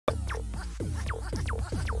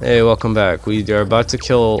Hey, welcome back. We are about to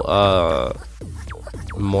kill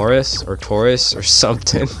Morris or Taurus or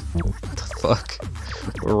something. What the fuck?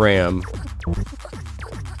 Ram.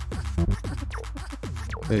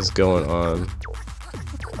 What is going on?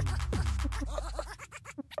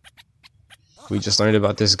 We just learned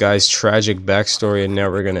about this guy's tragic backstory and now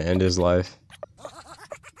we're gonna end his life.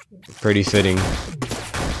 Pretty fitting.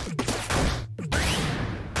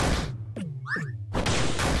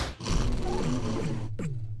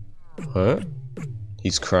 Huh?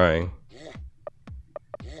 He's crying.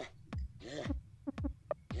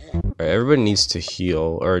 Alright, everybody needs to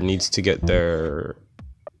heal, or needs to get their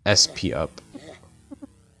SP up.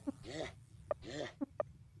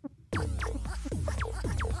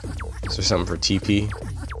 Is there something for TP?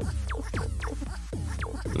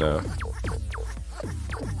 No.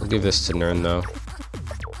 I'll give this to Nern though.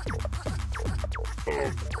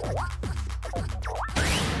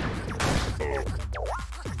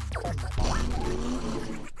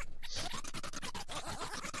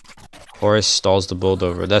 Horace stalls the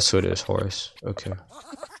bulldozer. That's who it is, Horace. Okay.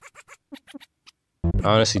 I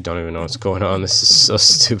honestly don't even know what's going on. This is so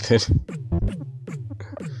stupid.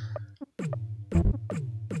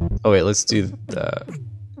 Oh wait, let's do that.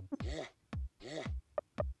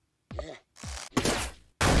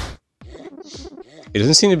 It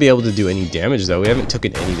doesn't seem to be able to do any damage though. We haven't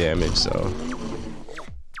taken any damage, so.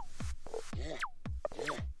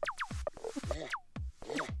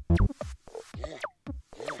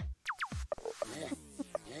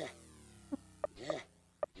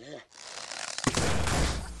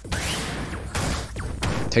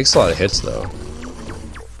 Takes a lot of hits though.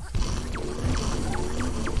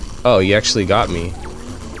 Oh, he actually got me.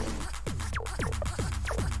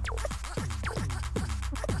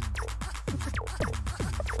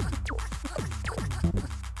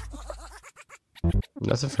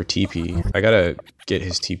 Nothing for TP. I gotta get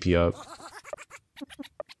his TP up.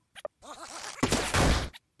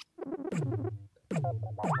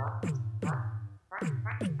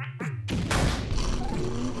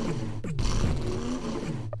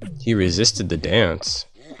 He resisted the dance.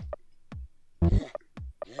 Let's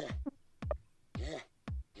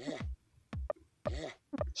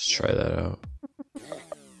try that out.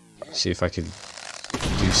 See if I could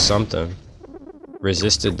do something.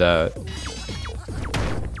 Resisted that.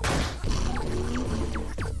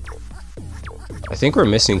 I think we're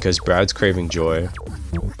missing because Brad's craving joy.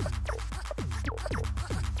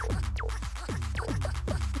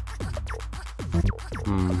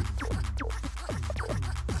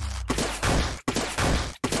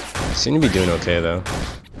 Seem to be doing okay though.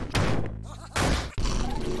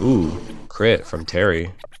 Ooh, crit from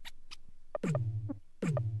Terry.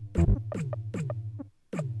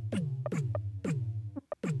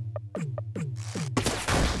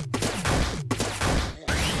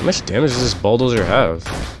 How much damage does this bulldozer have?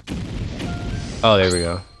 Oh, there we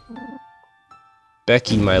go.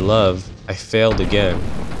 Becky, my love, I failed again.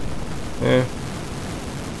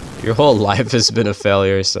 Your whole life has been a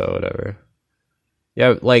failure, so whatever.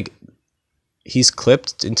 Yeah, like, he's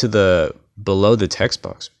clipped into the below the text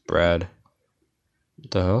box, Brad.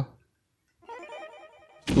 What the hell?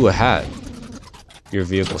 Ooh, a hat. Your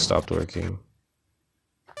vehicle stopped working.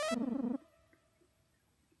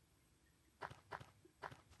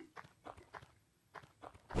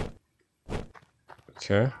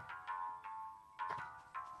 Okay.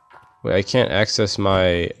 Wait, I can't access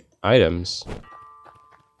my items.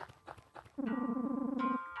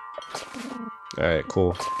 Alright,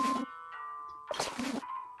 cool.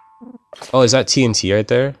 Oh, is that TNT right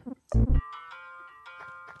there?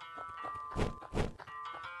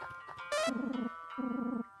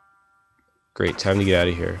 Great, time to get out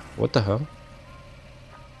of here. What the hell?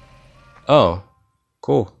 Oh,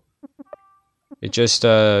 cool. It just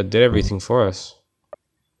did everything for us.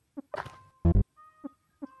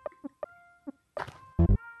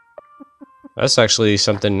 That's actually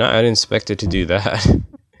something I didn't expect it to do that.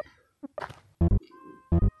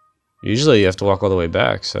 Usually you have to walk all the way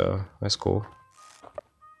back, so that's cool.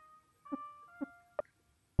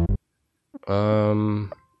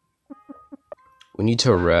 We need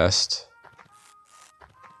to rest.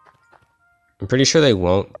 I'm pretty sure they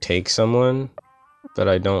won't take someone, but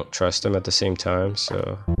I don't trust them at the same time,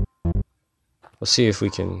 so we'll see if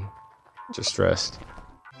we can just rest.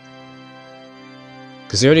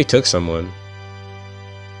 Because they already took someone,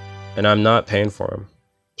 and I'm not paying for them,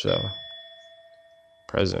 so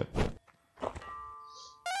present.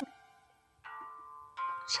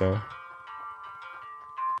 Okay.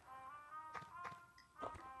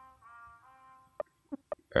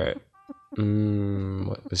 Alright.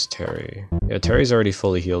 What was Terry? Yeah, Terry's already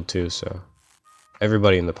fully healed too, so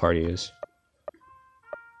Everybody in the party is.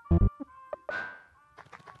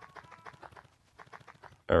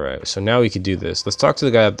 Alright, so now we could do this. Let's talk to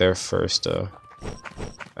the guy up there first. I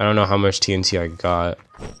don't know how much TNT I got.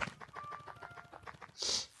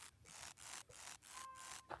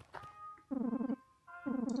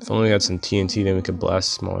 If only we had some TNT, then we could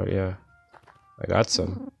blast smaller. Yeah, I got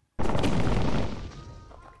some.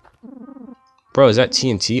 Bro, is that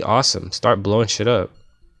TNT? Awesome. Start blowing shit up.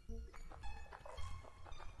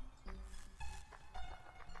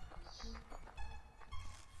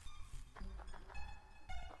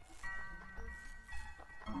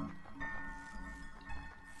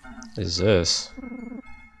 What is this?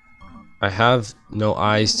 I have no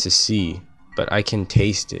eyes to see, but I can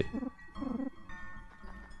taste it.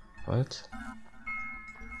 What?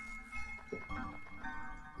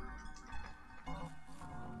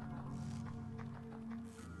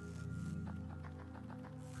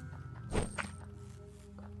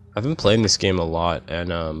 I've been playing this game a lot, and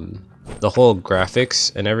the whole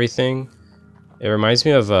graphics and everything, it reminds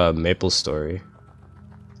me of MapleStory.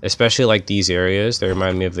 Especially like these areas, they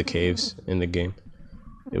remind me of the caves in the game.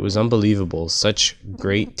 It was unbelievable. Such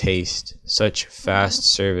great taste, such fast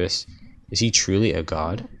service. Is he truly a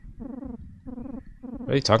god? What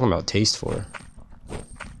are you talking about taste for?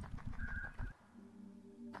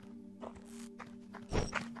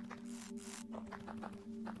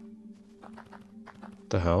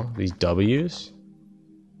 The hell? These W's?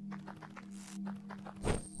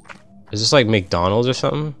 Is this like McDonald's or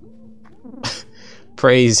something?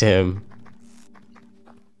 Praise him.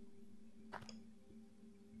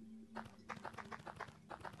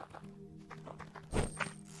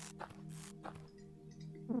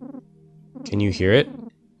 Can you hear it?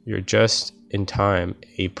 You're just in time.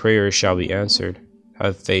 A prayer shall be answered.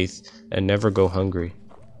 Have faith and never go hungry.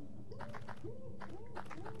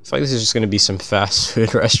 I feel like this is just gonna be some fast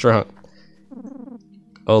food restaurant.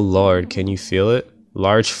 Oh Lord, can you feel it?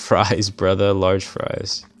 Large fries, brother, large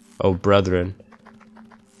fries. Oh brethren.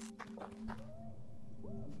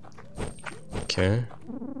 Okay.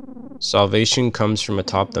 Salvation comes from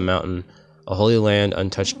atop the mountain, a holy land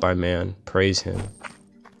untouched by man. Praise him.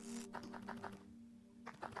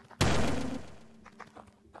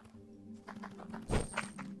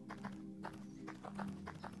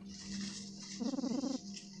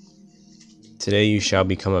 Today you shall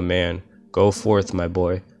become a man. Go forth, my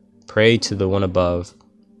boy. Pray to the one above.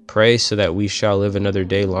 Pray so that we shall live another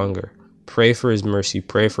day longer. Pray for his mercy.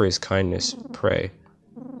 Pray for his kindness. Pray.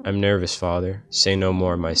 I'm nervous, father. Say no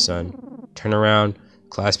more, my son. Turn around,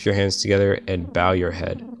 clasp your hands together, and bow your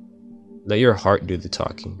head. Let your heart do the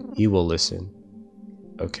talking. He will listen.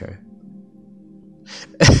 Okay.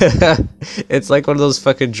 It's like one of those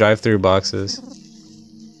fucking drive-through boxes.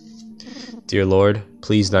 Dear Lord,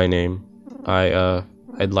 please thy name.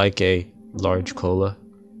 I'd like a large cola,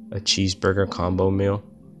 a cheeseburger combo meal.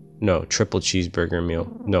 No, triple cheeseburger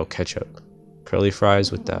meal. No ketchup. Curly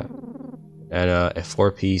fries with that. And a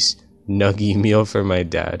 4-piece nugget meal for my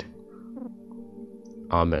dad.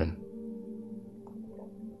 Amen.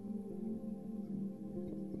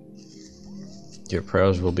 Your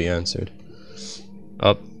prayers will be answered.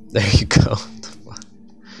 Oh, there you go.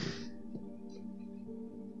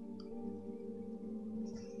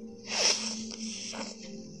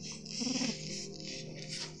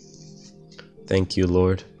 Thank you,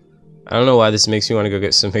 Lord. I don't know why this makes me want to go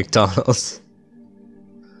get some McDonald's.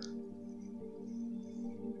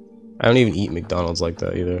 I don't even eat McDonald's like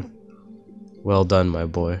that either. Well done, my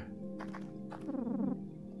boy.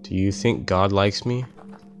 Do you think God likes me?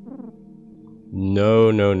 No,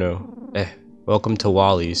 no, no. Welcome to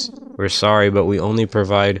Wally's. We're sorry, but we only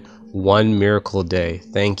provide one miracle a day.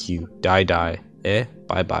 Thank you. Die, die.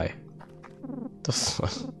 Bye-bye. The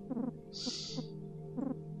fuck?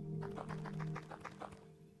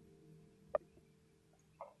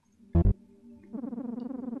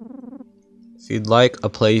 If you'd like to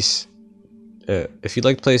place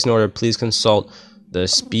an order, please consult the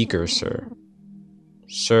speaker, sir.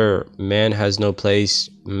 Sir, man has no place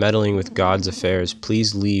meddling with God's affairs.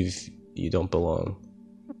 Please leave. You don't belong.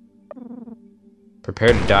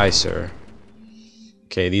 Prepare to die, sir.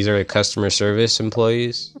 Okay, these are the customer service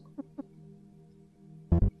employees.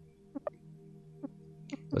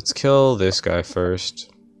 Let's kill this guy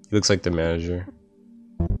first. He looks like the manager.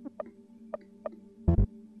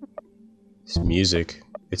 This music,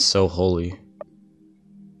 it's so holy.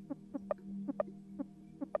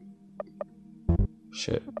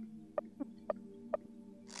 Shit.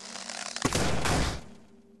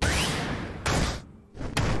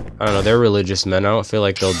 I don't know, they're religious men. I don't feel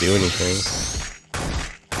like they'll do anything.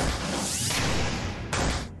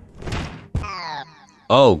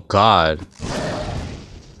 Oh God.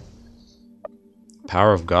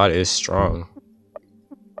 Power of God is strong.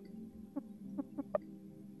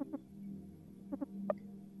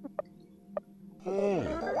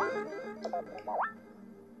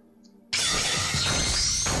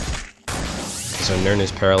 So Nern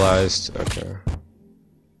is paralyzed. Okay.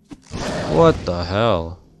 What the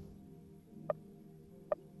hell?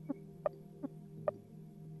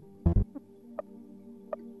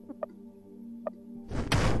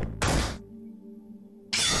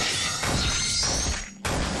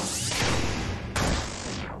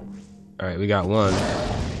 Alright, we got one.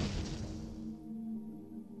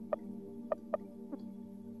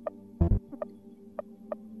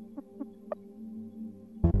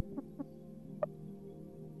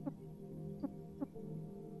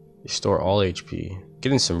 Restore all HP.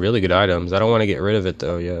 Getting some really good items. I don't want to get rid of it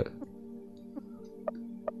though yet.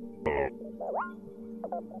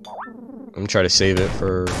 I'm gonna try to save it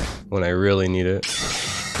for when I really need it.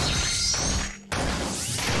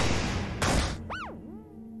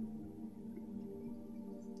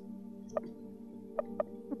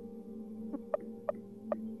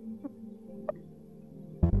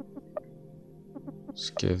 Let's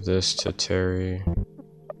give this to Terry.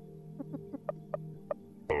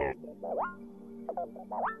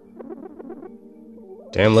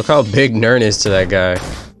 Damn, look how big Nern is to that guy.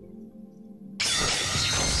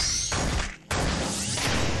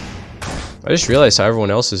 I just realized how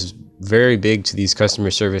everyone else is very big to these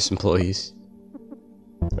customer service employees.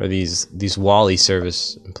 Or these Wally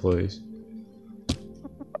service employees.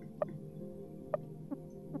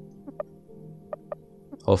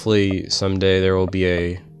 Hopefully someday there will be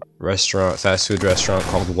a restaurant, fast food restaurant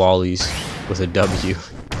called Wally's with a W.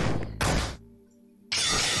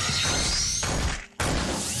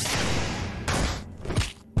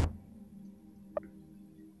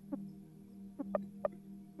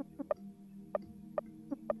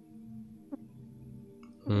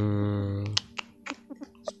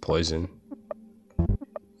 It's poison.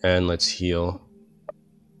 And let's heal.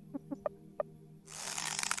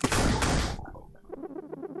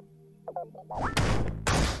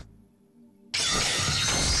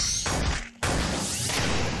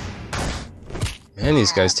 Man,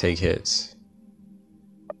 these guys take hits.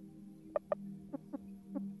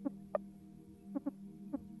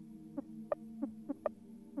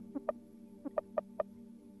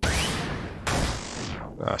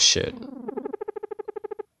 Ah, shit.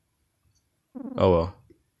 Oh well.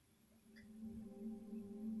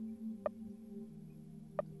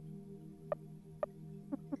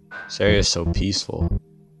 This area is so peaceful.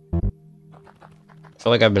 I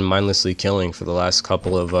feel like I've been mindlessly killing for the last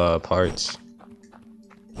couple of parts.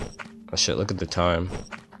 Oh shit, look at the time.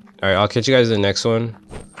 Alright, I'll catch you guys in the next one.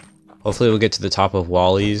 Hopefully we'll get to the top of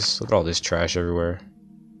Wally's. Look at all this trash everywhere.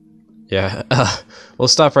 Yeah, we'll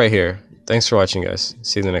stop right here. Thanks for watching, guys.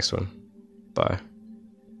 See you in the next one. Bye.